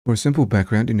For a simple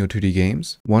background in your 2D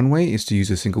games, one way is to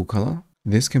use a single color.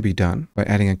 This can be done by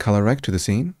adding a color rect to the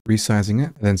scene, resizing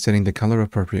it, and then setting the color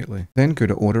appropriately. Then go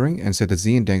to ordering and set the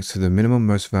z-index to the minimum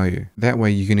most value. That way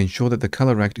you can ensure that the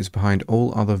color rect is behind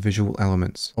all other visual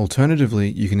elements. Alternatively,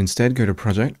 you can instead go to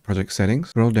project settings,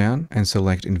 scroll down and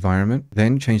select environment,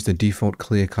 then change the default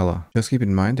clear color. Just keep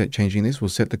in mind that changing this will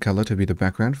set the color to be the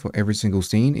background for every single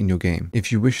scene in your game.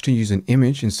 If you wish to use an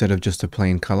image instead of just a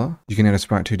plain color, you can add a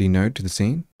Sprite 2D node to the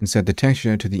scene and set the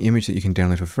texture to the image that you can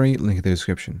download for free, link in the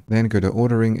description. Then go to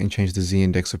ordering and change the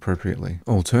z-index appropriately.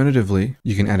 Alternatively,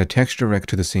 you can add a texture rect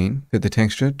to the scene, set the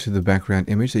texture to the background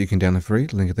image that you can download free,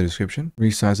 link in the description,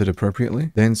 resize it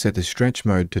appropriately, then set the stretch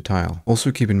mode to tile.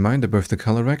 Also keep in mind that both the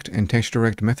color rect and texture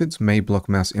rect methods may block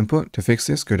mouse input. To fix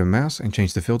this, go to mouse and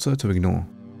change the filter to ignore.